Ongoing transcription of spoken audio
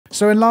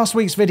So in last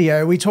week's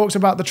video, we talked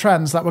about the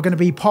trends that were going to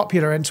be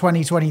popular in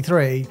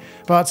 2023,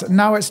 but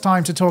now it's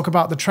time to talk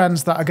about the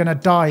trends that are going to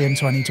die in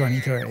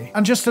 2023.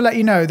 And just to let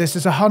you know, this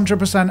is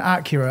 100%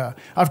 accurate.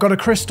 I've got a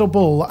crystal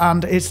ball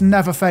and it's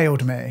never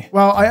failed me.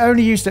 Well, I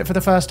only used it for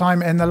the first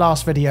time in the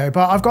last video,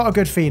 but I've got a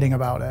good feeling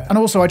about it. And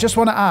also, I just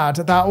want to add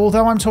that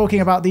although I'm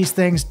talking about these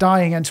things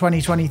dying in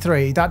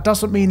 2023, that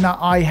doesn't mean that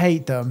I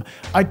hate them.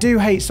 I do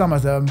hate some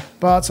of them,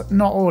 but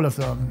not all of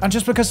them. And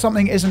just because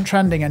something isn't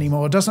trending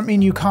anymore doesn't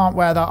mean you can't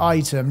wear that item.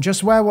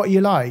 Just wear what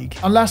you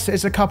like. Unless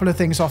it's a couple of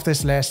things off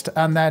this list,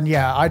 and then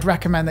yeah, I'd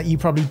recommend that you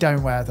probably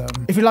don't wear them.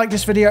 If you like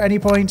this video at any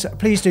point,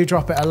 please do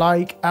drop it a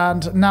like.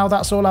 And now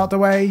that's all out the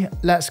way,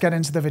 let's get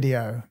into the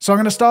video. So I'm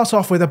going to start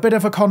off with a bit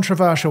of a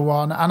controversial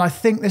one, and I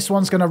think this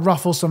one's going to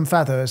ruffle some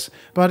feathers,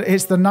 but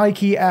it's the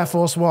Nike Air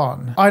Force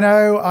One. I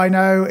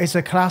know, it's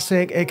a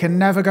classic, it can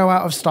never go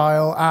out of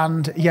style,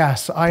 and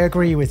yes, I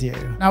agree with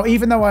you. Now,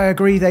 even though I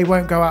agree they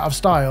won't go out of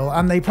style,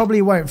 and they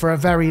probably won't for a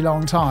very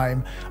long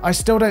time, I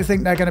still don't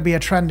think they're going to be a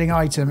trending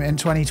item in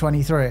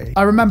 2023.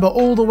 I remember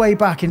all the way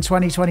back in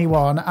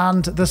 2021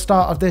 and the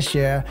start of this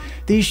year,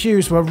 these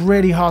shoes were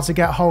really hard to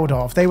get hold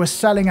of. They were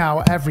selling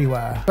out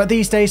everywhere. But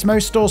these days,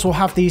 most stores will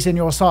have these in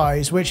your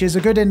size, which is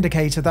a good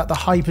indicator that the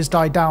hype has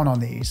died down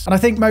on these. And I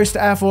think most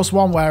Air Force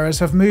One wearers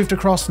have moved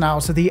across now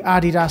to the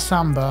Adidas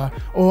Samba,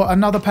 or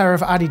another pair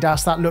of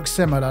Adidas that looks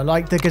similar,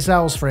 like the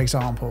Gazelles, for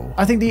example.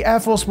 I think the Air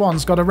Force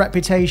One's got a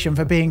reputation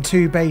for being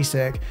too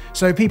basic,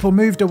 so people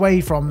moved away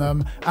from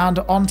them and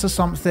onto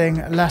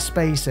something less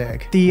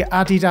basic, the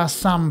Adidas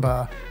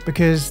Samba,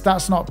 because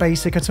that's not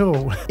basic at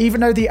all.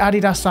 Even though the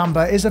Adidas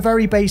Samba is a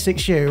very basic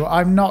shoe,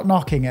 I'm not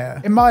knocking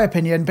it. In my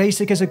opinion,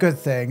 basic is a good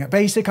thing.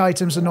 Basic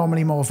items are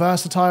normally more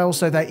versatile,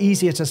 so they're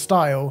easier to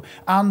style,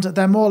 and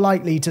they're more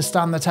likely to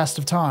stand the test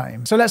of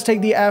time. So let's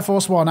take the Air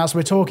Force One as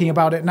we're talking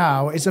about it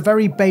now. It's a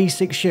very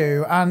basic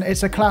shoe, and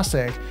it's a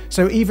classic.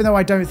 So even though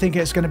I don't think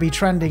it's going to be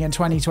trending in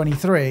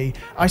 2023,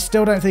 I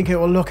still don't think it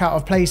will look out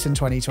of place in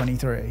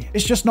 2023.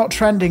 It's just not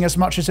trending as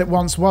much as it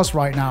once was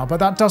right now, but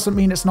that doesn't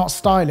mean it's not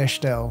stylish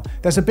still.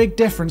 There's a big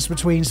difference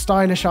between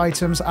stylish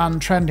items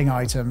and trending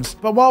items.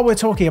 But while we're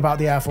talking about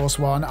the Air Force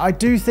One, I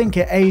do think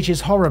it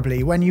ages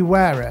horribly when you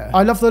wear it.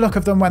 I love the look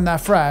of them when they're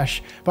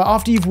fresh, but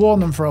after you've worn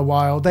them for a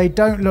while, they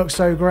don't look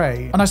so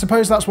great. And I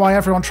suppose that's why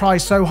everyone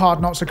tries so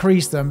hard not to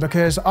crease them,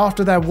 because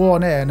after they're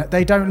worn in,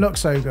 they don't look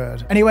so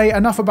good. Anyway,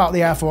 enough about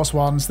the Air Force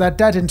Ones. They're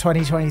dead in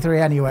 2023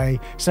 anyway,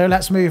 so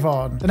let's move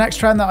on. The next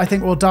trend that I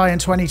think will die in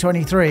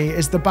 2023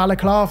 is the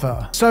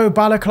balaclava. So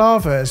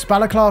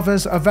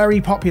balaclavas are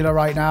very popular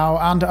right now,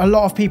 and a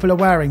lot of people are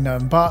wearing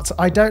them, but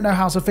I don't know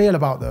how to feel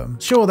about them.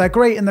 Sure, they're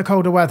great in the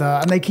colder weather,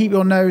 and they keep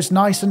your nose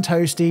nice and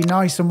toasty,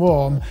 nice and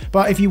warm,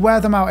 but if you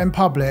wear them out in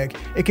public,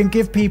 it can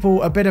give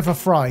people a bit of a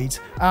fright,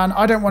 and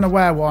I don't want to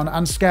wear one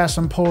and scare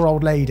some poor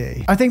old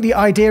lady. I think the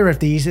idea of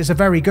these is a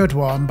very good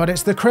one, but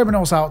it's the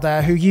criminals out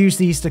there who use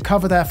these to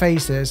cover their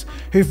faces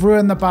who've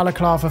ruined the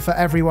balaclava for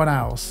everyone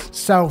else.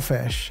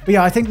 Selfish. But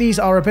yeah, I think these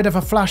are a bit of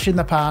a flash in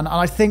the pan, and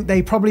I think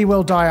they probably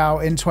will die out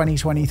in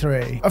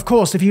 2023. Of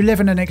course, if you live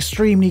in an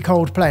extremely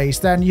cold place,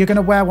 then you're going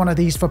to wear one of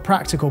these for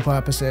practical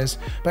purposes,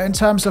 but in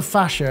terms of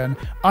fashion,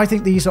 I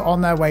think these are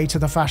on their way to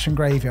the fashion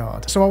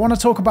graveyard. So I want to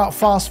talk about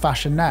fast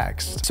fashion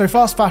next. So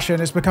fast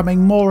fashion is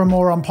becoming more and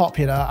more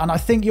unpopular, and I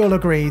think you'll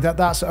agree that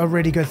that's a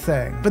really good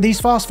thing. But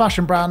these fast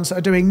fashion brands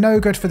are doing no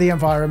good for the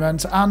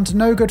environment and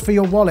no good for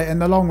your wallet in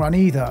the long run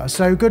either,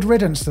 so good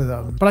riddance to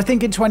them. But I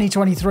think in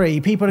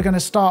 2023, people are going to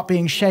start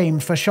being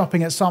shamed for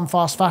shopping at some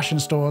fast fashion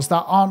stores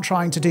that aren't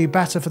trying to do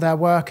better for their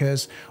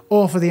workers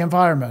or for the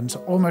environment.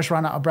 Almost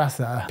ran out of breath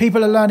there.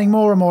 People are learning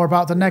more and more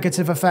about the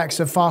negative effects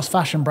of fast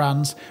fashion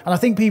brands, and I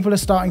think people are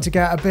starting to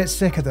get a bit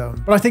sick of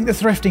them. But I think the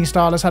thrifting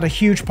style has had a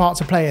huge part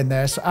to play in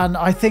this, and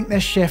I think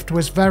this shift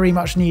was very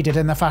much needed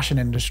in the fashion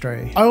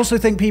industry. I also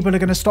think people are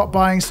going to stop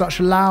buying such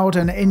loud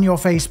and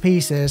in-your-face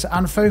pieces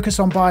and focus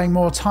on buying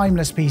more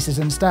timeless pieces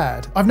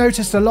instead. I've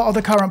noticed a lot of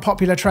the current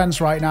popular trends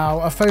right now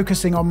are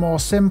focusing on more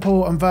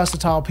simple and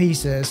versatile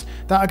pieces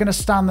that are going to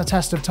stand the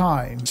test of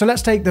time. So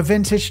let's take the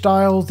vintage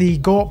style, the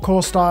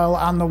Gorpcore style,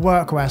 and the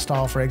workwear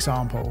style, for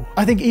example.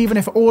 I think even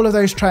if all of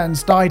those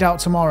trends died out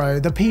tomorrow,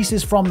 the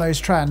pieces from those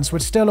trends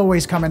would still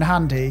always come in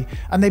handy,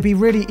 and they'd be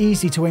really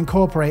easy to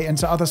incorporate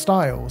into other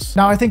styles.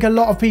 Now, I think a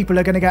lot of people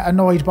are going to get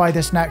annoyed by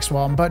this next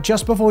one, but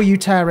just before you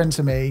tear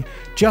into me,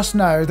 just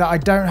know that I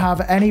don't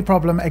have any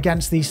problem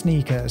against these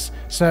sneakers.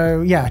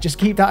 So yeah, just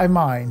keep that in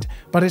mind.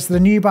 But it's the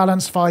New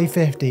Balance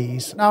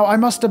 550s. Now, I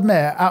must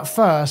admit, at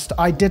first,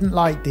 I didn't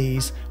like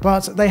these,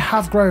 but they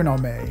have grown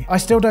on me. I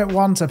still don't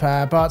want a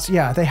pair, but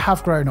yeah, they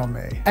have grown on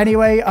me.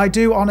 Anyway, I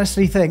do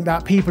honestly think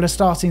that people are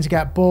starting to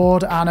get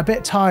bored and a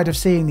bit tired of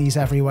seeing these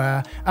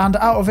everywhere. And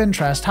out of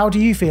interest, how do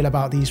you feel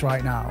about these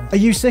right now? Are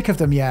you sick of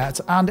them yet?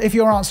 And if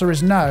your answer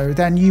is no,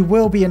 then you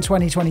will be in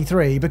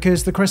 2023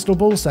 because the crystal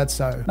ball said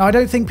so. Now, I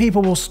don't think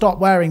people will stop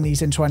wearing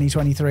these in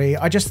 2023.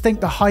 I just think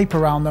the hype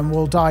around them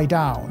will die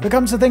down. But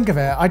come to think of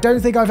it, I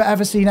don't think I've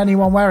ever seen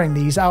anyone wearing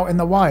these out in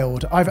the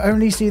wild. I've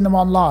only seen them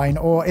online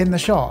or in the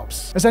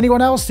shops. Has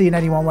anyone else seen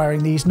anyone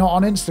wearing these not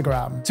on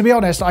Instagram? To be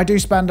honest, I do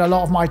spend a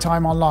lot of my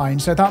time online,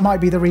 so that might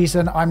be the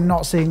reason I'm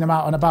not seeing them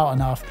out and about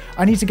enough.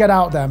 I need to get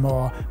out there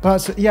more,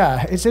 but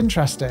yeah, it's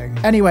interesting.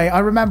 Anyway, I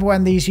remember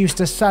when these used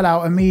to sell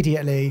out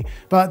immediately,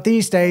 but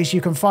these days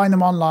you can find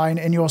them online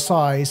in your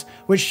size,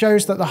 which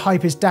shows that the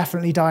hype is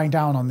definitely dying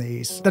down on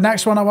these. The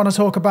next one I want to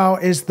talk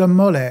about is the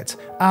mullet,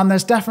 and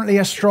there's definitely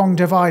a strong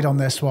divide on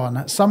this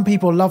one. Some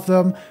people love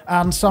them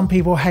and some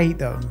people hate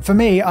them. For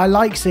me, I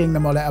like seeing the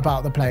mullet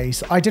about the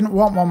place. I didn't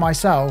want one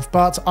myself,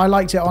 but I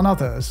liked it on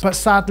others. But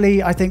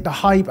sadly, I think the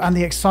hype and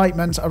the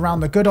excitement around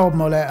the good old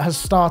mullet has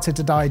started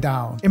to die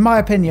down. In my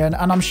opinion,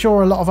 and I'm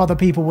sure a lot of other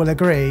people will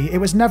agree, it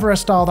was never a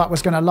style that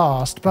was going to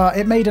last, but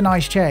it made a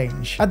nice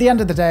change. At the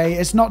end of the day,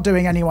 it's not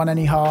doing anyone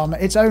any harm.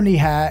 It's only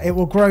hair. It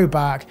will grow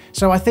back.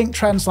 So I think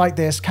trends like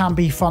this can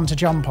be fun to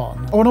jump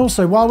on. Oh, and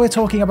also, while we're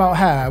talking about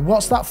hair,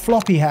 what's that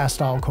floppy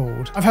hairstyle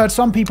called? I've heard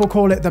some people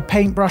call it the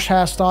paintbrush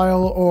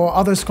hairstyle, or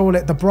others call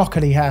it the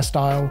broccoli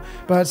hairstyle.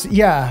 But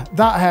yeah,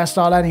 that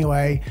hairstyle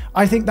anyway,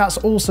 I think that's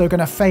also going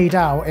to fade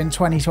out in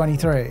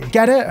 2023.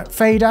 Get it?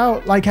 Fade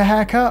out like a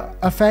haircut?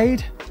 A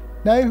fade?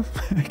 No?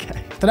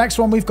 Okay. The next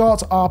one we've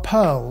got are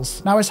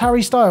pearls. Now, is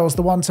Harry Styles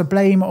the one to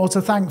blame or to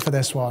thank for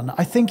this one?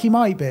 I think he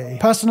might be.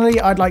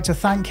 Personally, I'd like to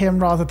thank him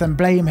rather than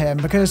blame him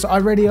because I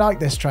really like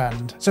this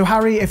trend. So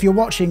Harry, if you're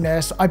watching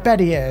this, I bet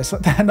he is,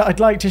 then I'd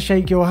like to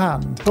shake your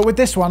hand. But with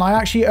this one, I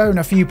actually own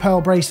a few pearl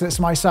bracelets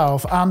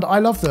myself and I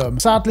love them.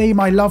 Sadly,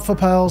 my love for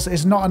pearls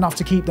is not enough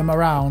to keep them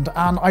around,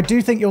 and I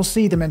do think you'll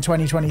see them in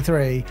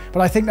 2023, but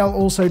I think they'll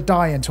also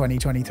die in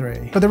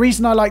 2023. But the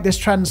reason I like this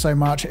trend so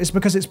much is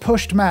because it's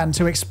pushed men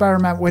to experiment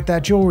with their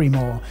jewelry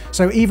more.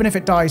 So even if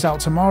it dies out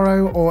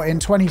tomorrow or in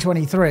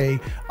 2023,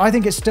 I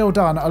think it's still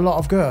done a lot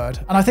of good.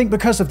 And I think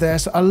because of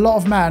this, a lot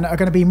of men are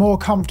going to be more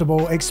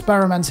comfortable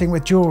experimenting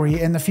with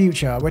jewelry in the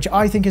future, which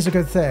I think is a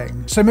good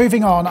thing. So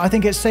moving on, I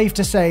think it's safe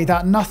to say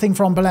that nothing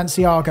from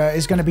Balenciaga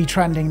is going to be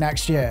trending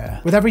next year.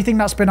 With everything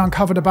that's been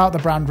uncovered about the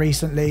brand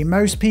recently,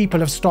 most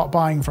people have stopped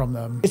buying from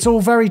them. It's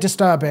all very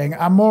disturbing,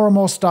 and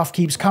more stuff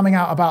keeps coming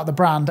out about the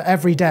brand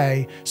every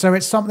day, so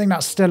it's something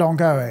that's still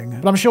ongoing.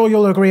 But I'm sure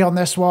you'll agree on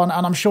this one,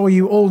 and I'm sure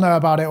you all know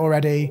about it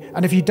already,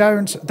 and if you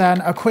don't,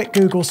 then a quick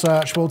Google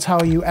search will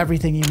tell you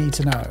everything you need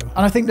to know.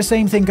 And I think the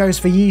same thing goes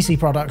for Yeezy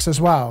products as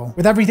well.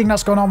 With everything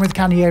that's gone on with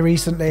Kanye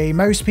recently,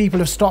 most people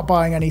have stopped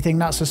buying anything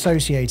that's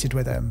associated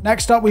with him.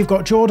 Next up, we've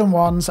got Jordan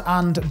 1s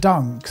and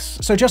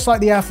Dunks. So just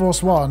like the Air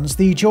Force 1s,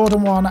 the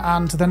Jordan 1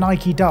 and the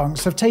Nike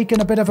Dunks have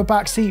taken a bit of a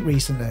backseat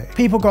recently.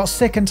 People got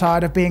sick and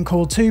tired of being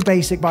called too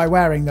basic by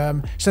wearing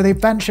them, so they've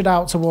ventured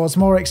out towards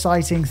more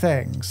exciting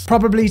things.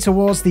 Probably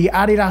towards the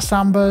Adidas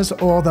Sambas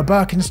or the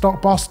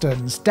Birkenstock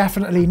Bostons.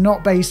 Definitely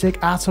not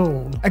basic at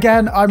all.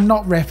 Again, I'm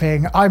not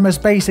ripping. I'm as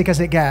basic as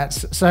it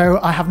gets, so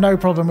I have no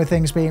problem with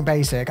things being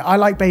basic. I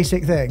like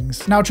basic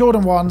things. Now,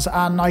 Jordan 1s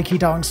and Nike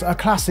Dunks are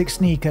classic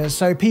sneakers,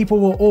 so people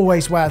will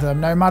always wear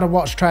them no matter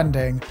what's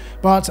trending,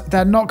 but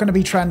they're not going to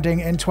be trending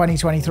in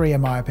 2023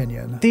 in my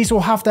opinion. These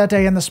will have their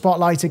day in the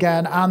spotlight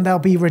again, and they'll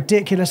be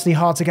ridiculously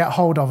hard to get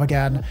hold of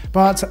again,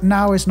 but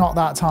now is not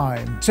that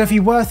time. So if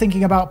you were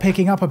thinking about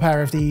picking up a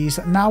pair of these,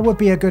 now would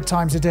be a good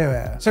time to do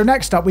it. So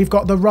next up, we've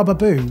got the rubber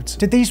boot.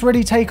 Did these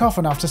really take off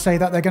enough to say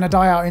that they're going to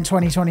die out in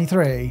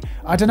 2023?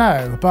 I don't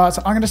know, but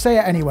I'm going to say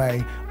it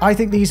anyway. I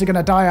think these are going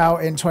to die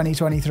out in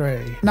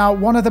 2023. Now,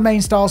 one of the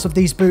main styles of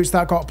these boots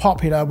that got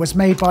popular was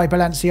made by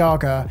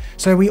Balenciaga,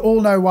 so we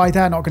all know why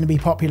they're not going to be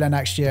popular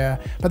next year,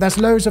 but there's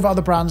loads of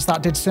other brands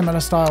that did similar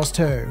styles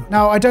too.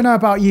 Now, I don't know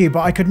about you,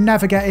 but I could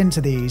never get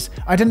into these.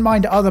 I didn't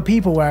mind other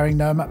people wearing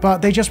them,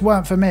 but they just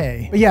weren't for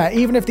me. But yeah,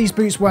 even if these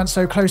boots weren't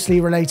so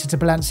closely related to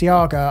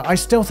Balenciaga, I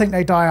still think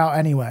they die out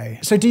anyway.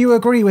 So do you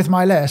agree with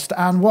my list,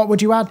 and what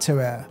would you add to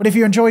it? But if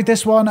you enjoyed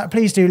this one,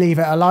 please do leave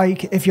it a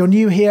like. If you're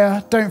new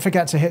here, don't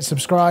forget to hit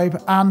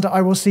subscribe, and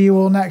I will see you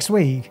all next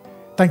week.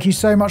 Thank you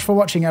so much for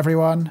watching,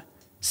 everyone.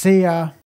 See ya.